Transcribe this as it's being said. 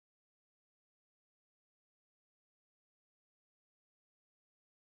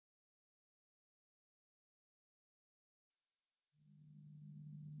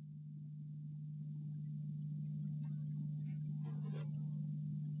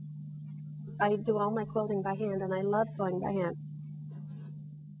I do all my quilting by hand, and I love sewing by hand.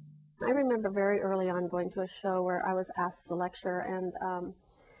 I remember very early on going to a show where I was asked to lecture, and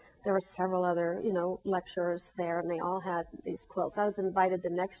there were several other, lecturers there, and they all had these quilts. I was invited the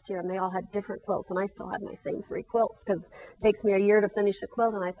next year, and they all had different quilts, and I still had my same 3 quilts, because it takes me a year to finish a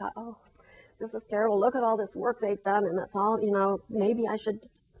quilt, and I thought, oh, this is terrible. Look at all this work they've done, and that's all, maybe I should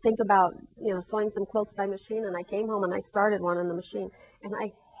think about, sewing some quilts by machine. And I came home and I started one on the machine, and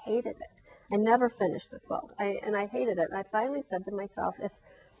I hated it. I never finished the quilt, and I hated it. And I finally said to myself,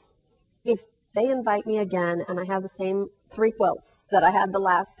 if they invite me again and I have the same 3 quilts that I had the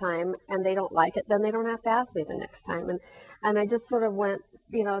last time and they don't like it, then they don't have to ask me the next time. And I just sort of went,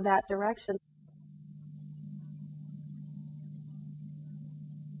 that direction.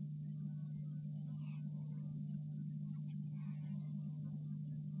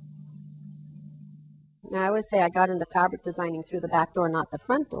 Now, I always say I got into fabric designing through the back door, not the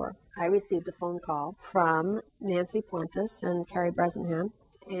front door. I received a phone call from Nancy Puentes and Carrie Bresenhan,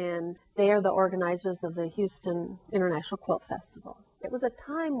 and they are the organizers of the Houston International Quilt Festival. It was a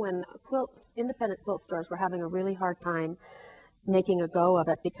time when independent quilt stores were having a really hard time making a go of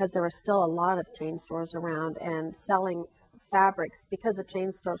it, because there were still a lot of chain stores around and selling fabrics. Because the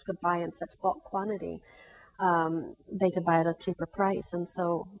chain stores could buy in such bulk quantity, they could buy at a cheaper price, and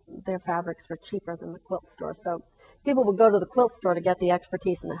so their fabrics were cheaper than the quilt store. So people would go to the quilt store to get the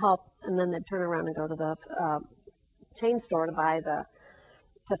expertise and the help, and then they'd turn around and go to the chain store to buy the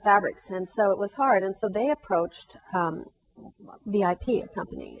fabrics. And so it was hard, and so they approached VIP, a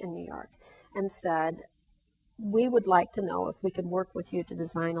company in New York, and said, we would like to know if we could work with you to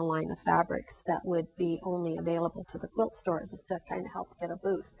design a line of fabrics that would be only available to the quilt stores to kind of help get a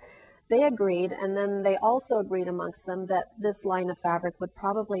boost. They agreed, and then they also agreed amongst them that this line of fabric would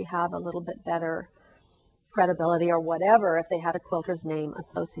probably have a little bit better credibility or whatever if they had a quilter's name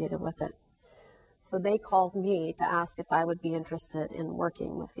associated with it. So they called me to ask if I would be interested in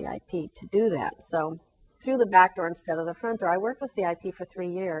working with VIP to do that. So through the back door instead of the front door, I worked with VIP for 3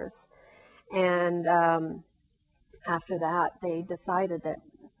 years. And after that, they decided that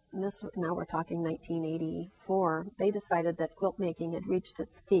now we're talking 1984, they decided that quilt making had reached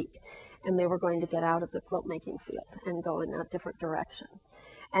its peak, and they were going to get out of the quilt making field and go in a different direction.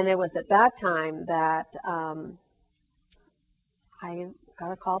 And it was at that time that I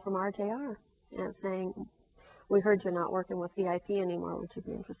got a call from RJR and saying, we heard you're not working with VIP anymore, would you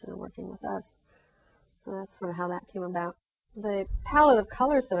be interested in working with us? So that's sort of how that came about. The palette of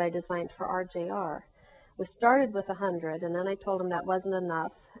colors that I designed for RJR, we started with 100, and then I told him that wasn't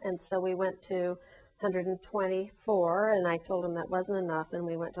enough, and so we went to 124, and I told him that wasn't enough, and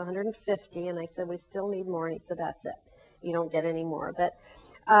we went to 150, and I said, we still need more, and he said, that's it, you don't get any more. But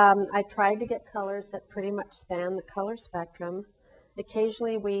I tried to get colors that pretty much span the color spectrum.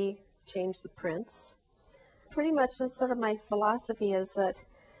 Occasionally we change the prints. Pretty much that's sort of my philosophy, is that,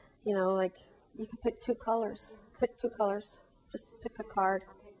 like, you can pick 2 colors, just pick a card.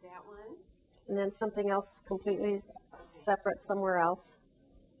 And then something else completely separate somewhere else.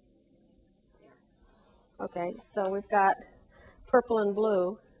 Okay, so we've got purple and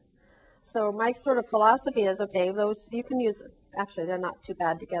blue. So my sort of philosophy is, okay, those you can use, actually they're not too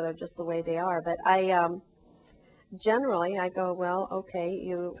bad together just the way they are, but generally I go, well, okay,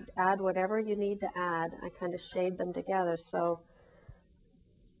 you add whatever you need to add. I kind of shade them together. So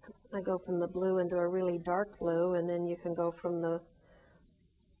I go from the blue into a really dark blue, and then you can go from the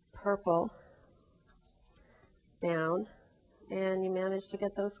purple down, and you manage to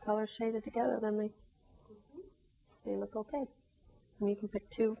get those colors shaded together, then they look okay. And you can pick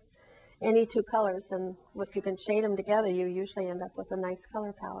any two colors, and if you can shade them together, you usually end up with a nice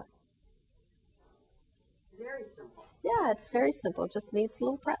color palette. Very simple. Yeah, it's very simple, just needs a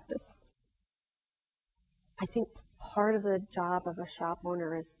little practice. I think part of the job of a shop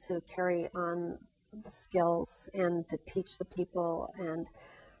owner is to carry on the skills and to teach the people. And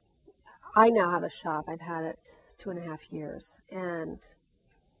I now have a shop. I've had it 2.5 years, and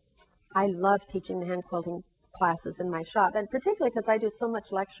I love teaching the hand quilting classes in my shop, and particularly because I do so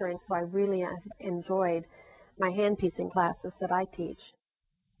much lecturing, so I really have enjoyed my hand piecing classes that I teach.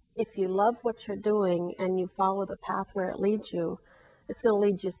 If you love what you're doing and you follow the path where it leads you, it's going to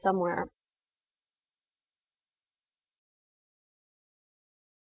lead you somewhere.